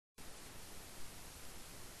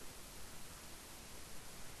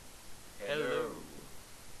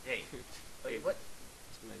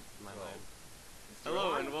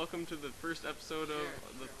to the first episode of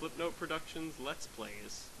the Flipnote Productions Let's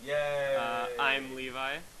Plays. Yay! I'm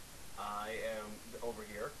Levi. I am over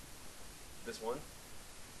here. This one.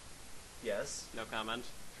 Yes. No comment.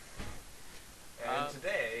 And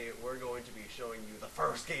today we're going to be showing you the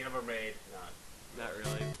first game ever made. Not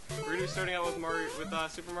really. We're gonna be starting out with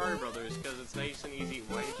Super Mario Brothers because it's nice and easy.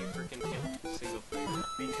 Why did you freaking hit single player?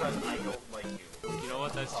 Because I don't like you. You know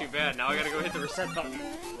what? That's too bad. Now I gotta go hit the reset button.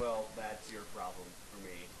 Well, that's your problem for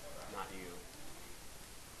me, not you.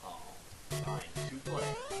 Oh, fine. 2 play.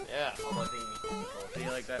 Yeah. I'm letting you control. Do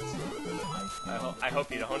you like that? I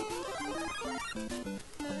hope you don't. I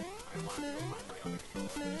want to go find my other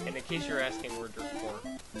controller. And in case you're asking, we're Dirt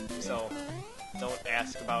 4. So, don't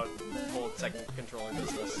ask about whole second controller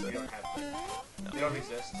business. We don't have them. No. They don't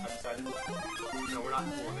exist. I've decided. No, we're not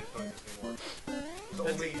cool. They don't exist anymore.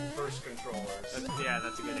 There's only first controllers.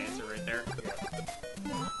 That's a good answer right there.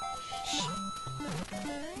 Yeah.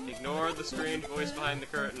 Ignore the strange voice behind the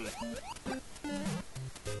curtain.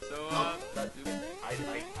 So,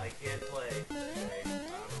 I can't play today. I don't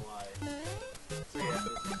know why. So yeah,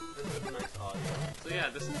 this is a nice audio. So yeah,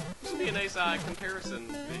 this will be a nice comparison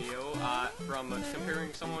video from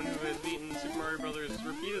comparing someone who has beaten Super Mario Brothers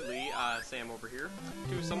repeatedly, Sam over here,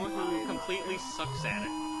 to someone who completely sucks at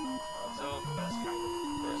it. So, Best kind of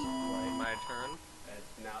person to play. my turn. And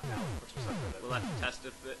now we're stuck with it. We'll have to test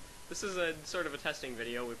if this is a sort of a testing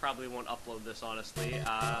video. We probably won't upload this, honestly. We'll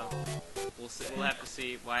have to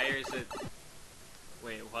see. Why is it?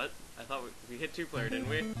 Wait, what? I thought we hit 2-player, didn't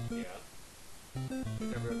we? Yeah.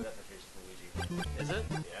 Never heard that for Luigi. Is it?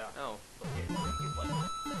 Yeah. Oh, Okay, you play.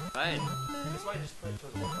 fine. That's why I just played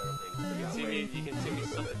towards the 1-player thing. You can see me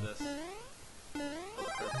suck at this.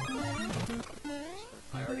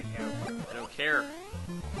 I already have. I don't care.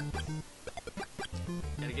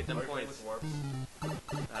 Gotta get them Are you playing points. with warps?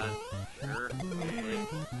 Sure.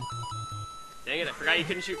 Dang it, I forgot you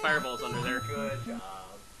couldn't shoot fireballs under there. Good job.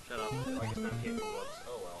 Shut up. I guess now I can't do whoops.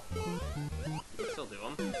 Oh well. You can still do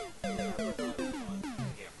them. I can't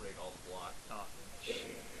break all the block. Oh.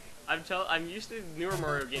 I'm used to newer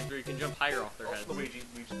Mario games where you can jump higher off their heads. Luigi's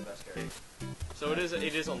the best character. So it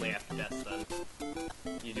is only after death then.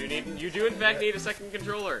 You do in fact need a second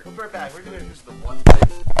controller. We'll be right back. We're gonna do the one thing.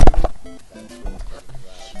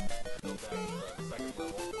 Go back to the second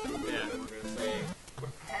level. Yeah. And we're gonna say we're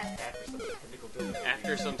past after some technical difficulty.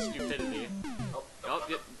 After some stupidity. Oh,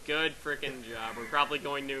 good frickin' job. We're probably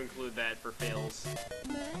going to include that for fails.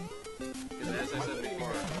 Because as I said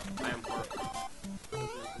before, I am horrible.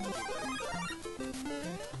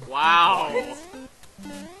 Wow!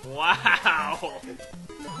 Wow!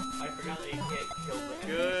 I forgot that you can't kill the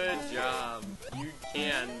Good job. You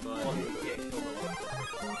can, but Well, you can't kill the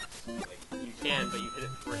blocks. Like, you can, but you hit it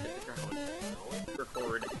before it hit the ground. no.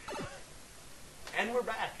 Record. And we're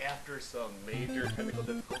back after some major technical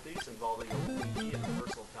difficulties involving Luigi in the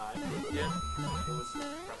personal time. Yeah. It was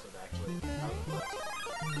impressive, actually. I was impressed.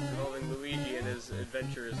 Involving Luigi and his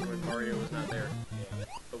adventures when Mario was not there. Yeah.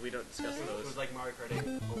 But we don't discuss It those. was like Mario Kart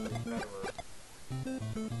 8, only better.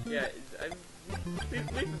 Yeah,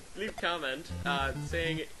 leave a comment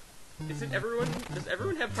saying, does everyone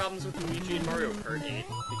have problems with Luigi in Mario Kart 8?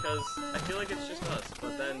 Because I feel like it's just us,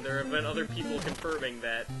 but then there have been other people confirming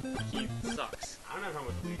that he sucks. I don't have a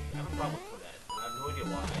problem with Luigi. I have a problem with that. And I have no idea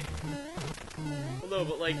why. Well, no,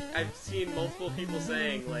 but like, I've seen multiple people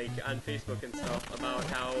saying, like, on Facebook and stuff, about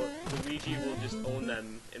how Luigi will just own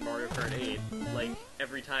them in Mario Kart 8, like,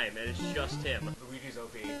 every time, and it's just him. Luigi's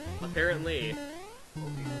OP. Apparently. What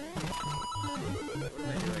am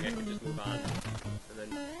I doing? I can just move on. And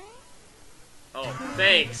then... Oh,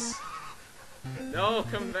 thanks! No,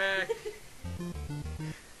 come back!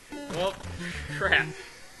 Well, crap.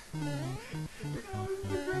 That was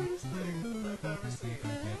the greatest thing I've ever seen in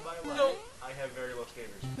my life. No. I have very low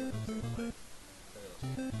standards for this gameplay. Very low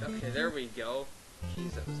standards. Okay, there we go.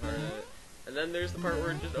 Jeez, that was hard. And then there's the part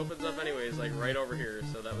where it just opens up anyways, like right over here,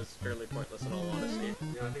 so that was fairly pointless in all honesty.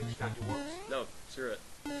 You know, I think we should not do whoops. No, screw it.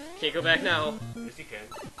 Can't go back now. Yes, you can.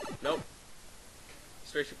 Nope.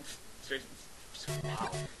 Straight. Wow.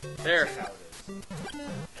 There. That's how it is.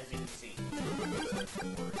 As you can see,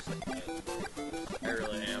 I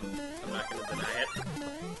really am. I'm not gonna deny it.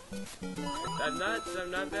 I'm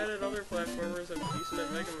not bad at other platformers. I'm decent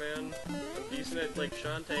at Mega Man. I'm decent at, like,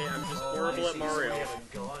 Shantae. I'm just horrible at Mario. So you have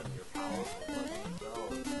a gun, you're powerful.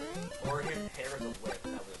 Or his hair is a whip.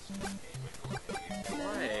 That was...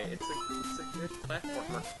 Why? It's a good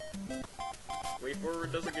platformer.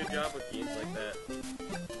 WayForward does a good job with games like that.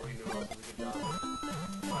 What do you know else does a good job with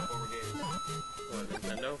platformer games? What,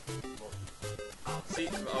 Nintendo? Well, See,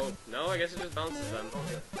 oh, no, I guess it just bounces them.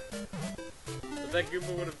 okay. The that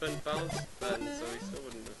Goomba would have been bounced then, so he still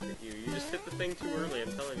wouldn't have hit you. You just hit the thing too early,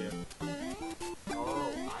 I'm telling you.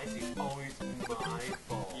 Oh, I see. Oh, it's my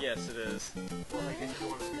fault. Yes, it is. Well, I guess if you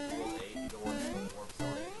want to skip to World 8, you don't want to do the warp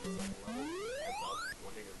zone. It's like a level. Heads up. You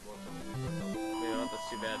want to take a warp zone? You know, that's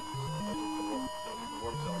too bad. Don't take the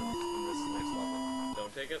warp zone in this next level.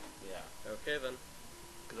 Don't take it? Yeah. Okay then.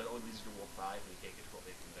 Because that only leads you to World 5, and you can't get to World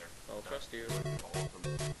 8 from there. I'll trust you. All of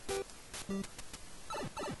them.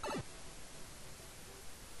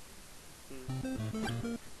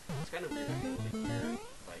 It's kind of weird to be able to hear,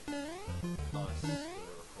 like, us when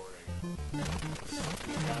we're recording.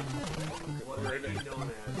 We have what might be known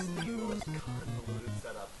as the most convoluted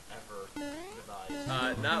setup ever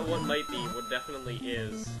devised. Not what might be, what definitely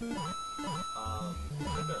is. It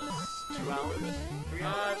took us 2 hours? 3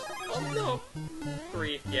 hours? Oh no!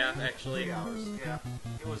 3, yeah, actually. 3 hours, yeah.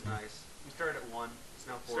 It was nice. We started at 1, it's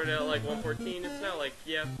now 4. Started at like 1:14, it's now like,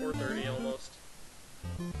 yeah, 4:30 almost.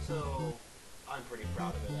 So, I'm pretty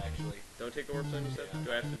proud of it, actually. Don't take the warp zone, you said? Yeah.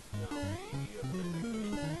 Do I have to No, you have to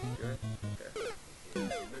do it? Okay.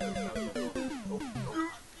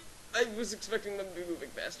 I was expecting them to be moving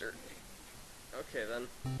faster. Okay then.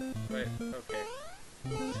 Wait, okay.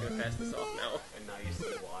 I'm just gonna pass this off now. And now you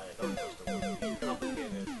see why I don't trust them with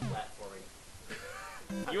complicated platforming.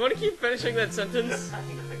 You wanna keep finishing that sentence? I'm not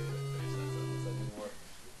gonna finish that sentence anymore.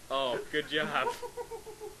 Oh, good job.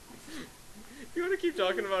 You wanna keep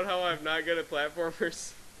talking about how I'm not good at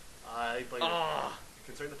platformers? I blame Ah!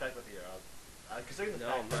 considering the fact that considering the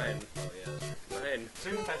No, fact mine. that, oh yeah, Mine.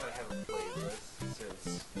 considering the fact that I haven't played this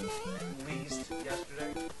since at least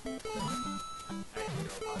yesterday. Actually,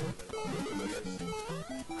 no, probably a bit about this.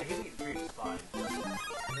 I can beat 3 just fine. I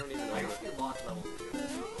don't even know. I don't get lost levels because I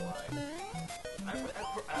don't know why.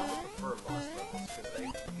 I almost prefer lost levels because they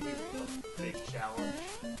give me a big challenge.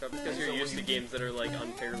 Probably because you're used to games that are like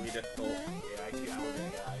unfairly difficult. Yeah, I was a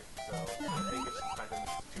guy, so I think it's the fact that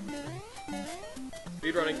it's too easy.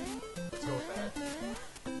 Speed running. Let's go with that.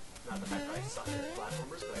 Not the fact that I suck at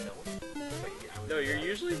platformers, but I don't. Like, yeah, No, you're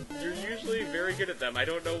usually very good at them. I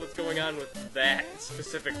don't know what's going on with that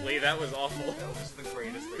specifically. That was awful. That was the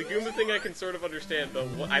greatest thing. The Goomba thing I can sort of understand, but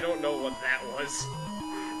I don't know what that was.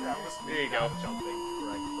 That was me There you go. not jumping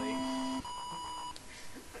correctly.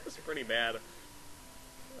 That's pretty bad.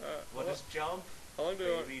 What is jump? How long do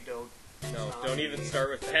we want? Baby, don't. No, stop don't me. even start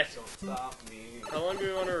with that. Don't stop me. How long do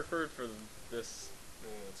we want to record for this?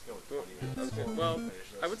 Let's go with 20 minutes. Okay, well,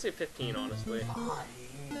 I would say 15, honestly. Fine.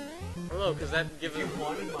 I don't know, because that gives If it... you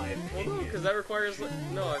wanted my Well, opinion. no, because that requires...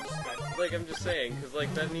 No, I'm just saying, because,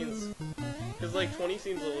 like, that means... Because, like, 20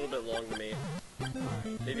 seems a little bit long to me.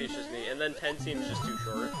 Alright. Maybe it's just me. And then 10 seems just too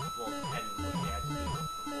short. Well, 10 would be actually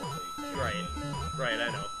before they... Right. Right, I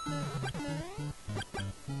know.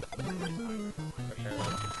 Okay, then.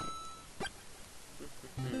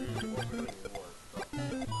 Well, we're doing war, but...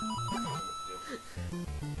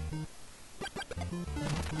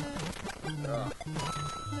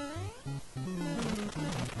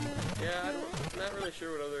 Yeah, I'm not really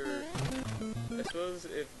sure what other... I suppose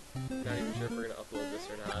if... Not even sure if we're gonna upload this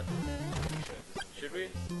or not. Should we?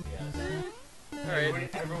 Yes.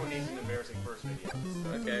 Alright. Everyone needs an embarrassing first video. So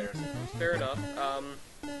Okay. embarrassing first. Fair enough. Have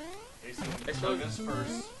you seen I suppose- Chugga's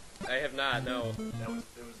first? I have not, no. It was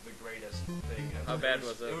the greatest thing ever. How bad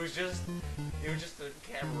was it? It was just a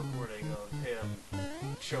camera recording of him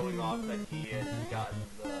showing off that he had gotten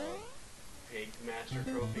the pig master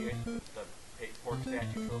trophy, the pig pork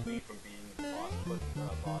statue trophy from being the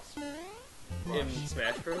boss In rush.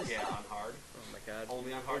 Smash Bros? Yeah, on hard. Oh my god.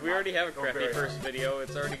 Only on hard. We already have a Go crappy very first hard. video,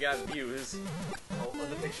 it's already got views. Oh,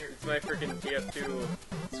 the picture. It's my freaking TF2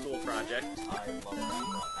 school project. I love that.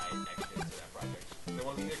 I actually did that project. It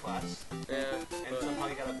wasn't your class, Yeah, and but somehow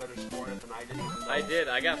you got a better score in it than I did. Even though I did,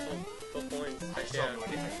 I got full points. I Heck still have yeah. no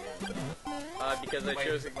idea how you managed that. Because I Wait,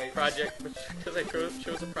 chose a wait. project, because I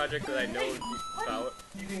chose a project that I know about.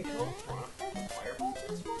 You can kill fireballs in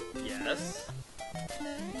this one? Yes.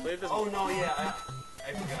 Play this. Oh no, yeah,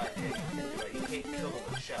 I forgot. Yeah, you can't do that. You can't kill them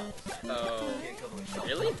with shells. Oh. You can't kill them with shells.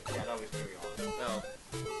 Really? Yeah, that always threw me off. No.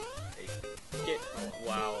 Hey,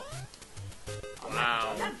 Wow. I'm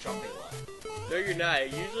Wow. not jumping left. No, you're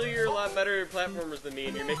not. Usually you're a lot better at platformers than me,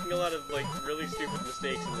 and you're making a lot of, like, really stupid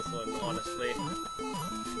mistakes in this one, honestly.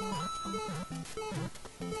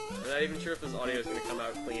 I'm not even sure if this audio is gonna come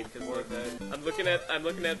out clean, because I'm looking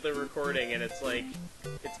at the recording, and it's like,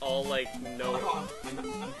 it's all like, no. Oh, I'm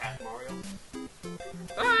half Mario.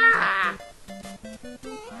 Ah! Alright,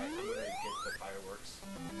 I'm gonna get the fireworks.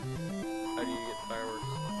 How do you get the fireworks?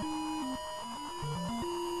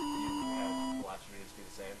 You have watch videos be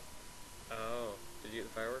the same. Oh, did you get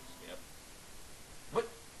the fireworks? Yep. What?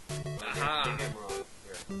 Aha! They get 'em wrong.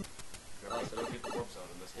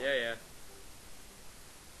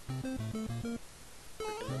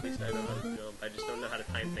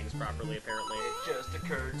 to time things properly, apparently. It just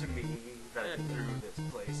occurred to me that through this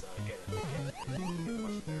place again and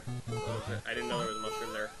again. There. I didn't know there was a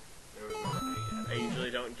mushroom there. There was nothing yet. I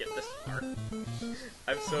usually don't get this far.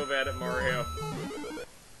 I'm so bad at Mario.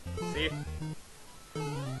 See?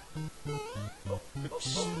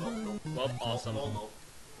 Well, awesome. No.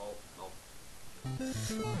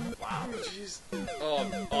 Wow. Jeez.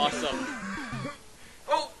 Oh, awesome.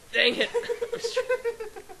 Oh, dang it!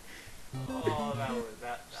 Oh, that was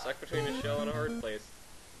that. Stuck between a shell and a hard place.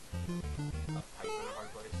 A pipe in a hard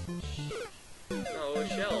place. No, a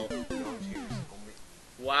shell. No, cheers. Only.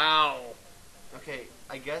 Wow. Okay,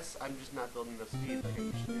 I guess I'm just not building enough speed like I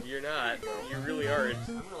usually do. You're not. You really aren't.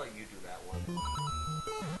 I'm gonna let you do that one.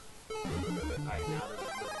 Alright, now there's a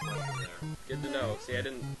button there. Good to know. See, I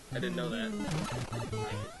didn't know that. I can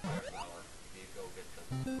fire flower. You go get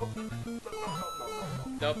them.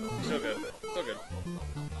 Nope, still good. Still good.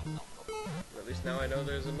 At least now I know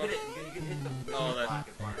there's a Hit mushroom. it. You can hit them. Oh,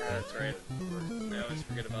 that's right. I always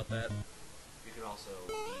forget about that. You can also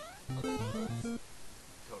eat other people's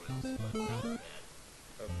toenails, but not bad.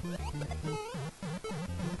 Oh.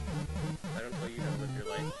 I don't know you how to live your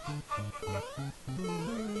life.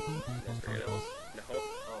 Toenails? No.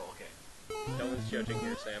 Oh, okay. No one's judging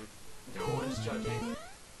here, Sam. No one's judging.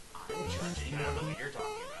 I'm judging. I don't know what you're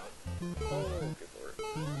talking about. Oh, good lord.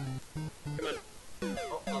 Come on. No.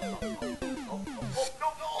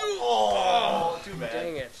 Oh, too bad.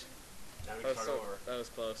 Dang it. Now we That was, start over. that was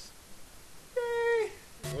close. Yay!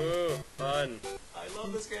 Woo, fun. I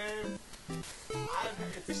love this game.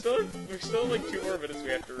 We still have like 2 more minutes we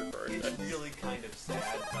have to record. It's really kind of sad,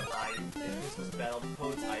 but if this was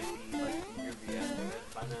Battletoads, I'd be like near the end of it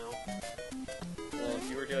by now. Well, if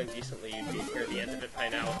you were doing decently, you'd be near the end of it by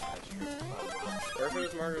now. That's true. Or if it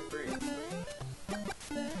was Mario 3.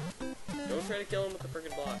 Don't try to kill him with the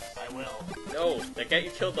friggin' blocks. I will. No, that got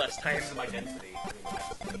you killed last time. This is my density.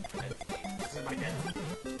 This is my density.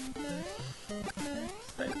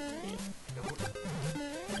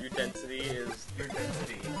 Your density is... Your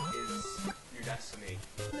density is your destiny.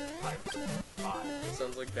 Times 5. It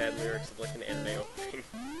sounds like bad lyrics of like an anime opening.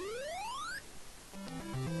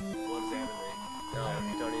 What's anime? No,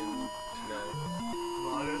 you don't even know.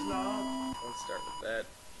 What is that? Let's start with that.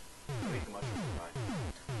 I think mushroom pie.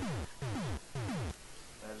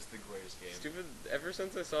 That is the greatest game. Stupid, ever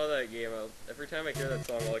since I saw that game, every time I hear that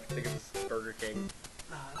song, all I can think of is Burger King.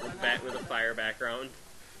 With a fire background.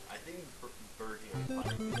 I think Burger King on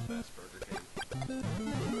Fire is the best Burger King.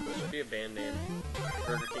 That should be a band name.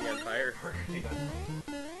 Burger King on Fire. Burger King on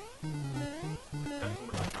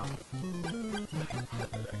Tumblr.com.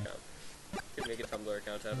 Could make a Tumblr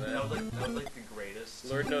account out of that. That was like the greatest.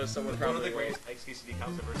 Lord knows someone One of probably the will. greatest XKCD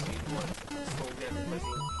accounts I've ever seen was slowly I've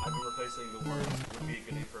been replacing the words would be a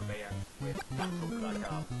good name for a band with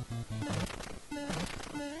Tumblr.com.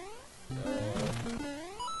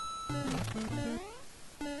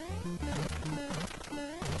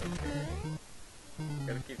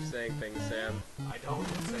 Gotta keep saying things, Sam. I don't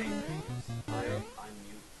say things. I'm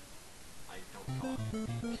mute. I don't talk.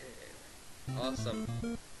 Okay. Awesome.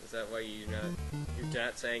 Is that why you're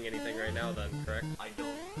not saying anything right now then, correct? I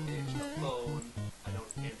don't answer the phone. I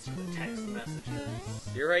don't answer the text messages.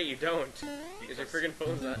 You're right, you don't. Because your friggin'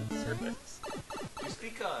 phone's not in service. Just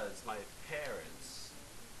because my parents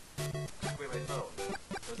took away my phone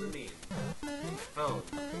doesn't mean my phone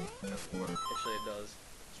doesn't work. Actually, it does.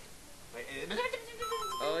 Wait,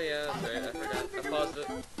 Oh yeah, that's right, I forgot. I paused it.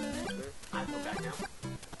 I go back now.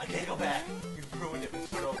 I can't go back. You've ruined it. We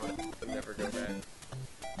start over. I'll never go back.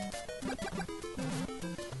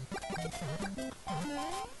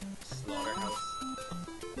 Slaughterhouse.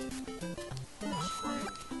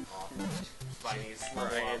 Spinies.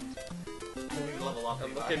 Right. Level up.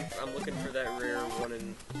 I'm looking for that rare 1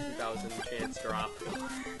 in 2,000 chance drop. Oh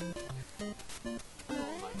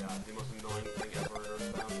my god, the most annoying thing ever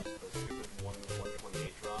found is the stupid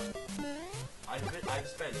 1/128 drop. I've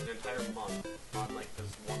spent an entire month on like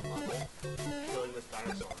this one level killing this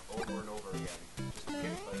dinosaur over and over again just to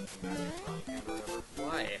get like the magic frying pan or whatever.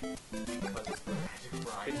 Why? Because it's the magic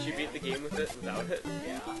frying Couldn't you beat the game with it without it?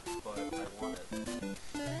 Yeah, but I want it.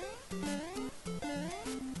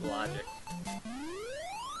 Logic.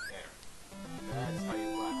 There. That's how you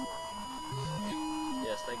platform.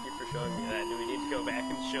 Yes, thank you for showing me that. Do we need to go back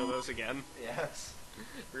and show those again? Yes.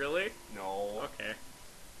 Really? No. Okay.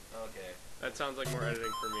 Okay. That sounds like more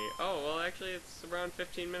editing for me. Oh, well, actually, it's around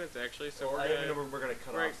 15 minutes, actually, so Well, we're I gonna... remember we're gonna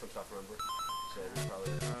cut off some stuff, remember? So we'll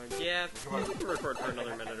probably... yeah, we can record for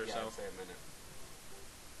another minute or yeah, so. I'd say a minute.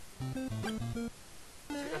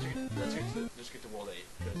 Let's just get to World 8,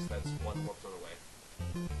 because that's one more zone away.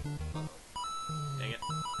 Uh-oh. Dang it.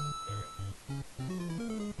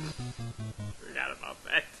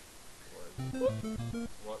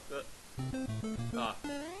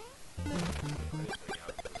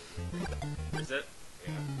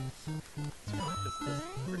 This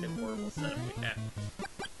freaking horrible setup we have.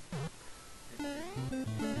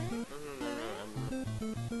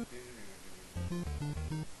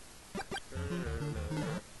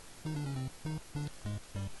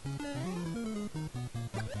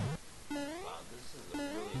 Wow, this is a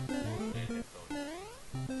really cool headphone.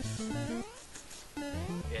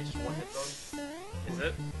 Yeah, just one headphone. Is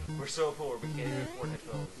it? We're so poor, we can't even afford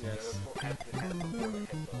headphones. Yes. We have to afford a headphone.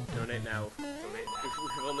 Donate now. Donate now.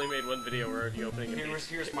 We've only made one video. We're already opening a Patreon.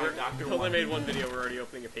 Here's my Dr. We've only made one video. We're already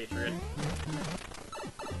opening a Patreon.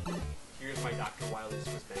 Here's my Dr. Wiley's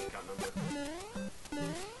Swiss bank account number.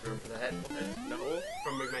 Remember that? No.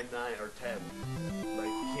 From like 9 or 10.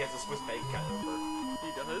 Like, he has a Swiss bank account number. He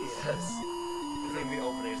does? Yes. It's like the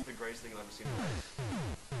opening. It's the greatest thing I've ever seen in my life.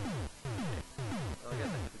 Oh, I guess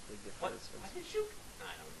I have to dig What? this Why one. did you?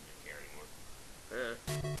 I don't even care anymore. Yeah.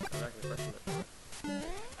 I'm not gonna question it.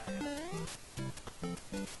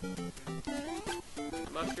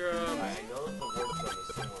 Mushroom! I know that the word zone is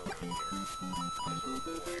somewhere around here. I just don't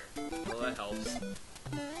know where. Well, that helps.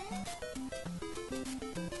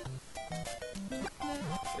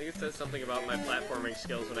 I think it says something about my platforming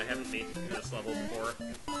skills when I haven't made it through this level before.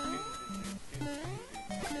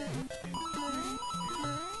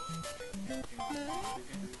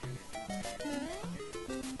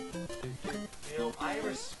 You know, I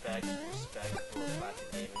respect for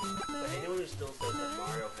classic gaming, but anyone who still says that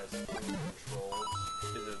Mario has full controls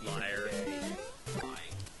Is a even liar. today is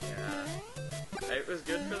lying. Yeah. It was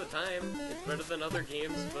good for the time. It's better than other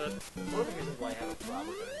games, but One of the reasons why I have a problem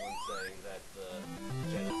with everyone saying that the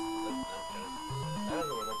Genesis, I don't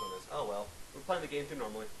know where that's on this. Oh well, we're playing the game through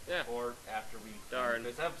normally. Yeah. Or after we Darn.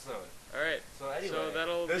 this episode. alright. So anyway, So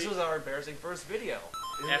that'll this be- was our embarrassing first video.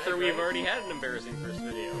 Isn't After that we've great? already had an embarrassing first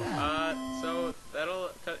video. So that'll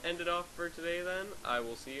end it off for today then. I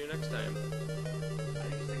will see you next time. I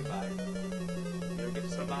need to say goodbye. You don't get to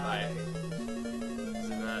say Bye. goodbye. Is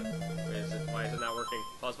it not? Why is it not working?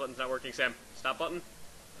 Pause button's not working, Sam. Stop button?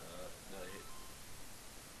 No,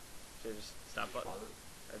 Should I just stop button? pause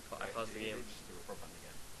it. I paused the game. Just do a button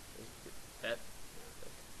again. Bet?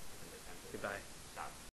 Yeah. Goodbye.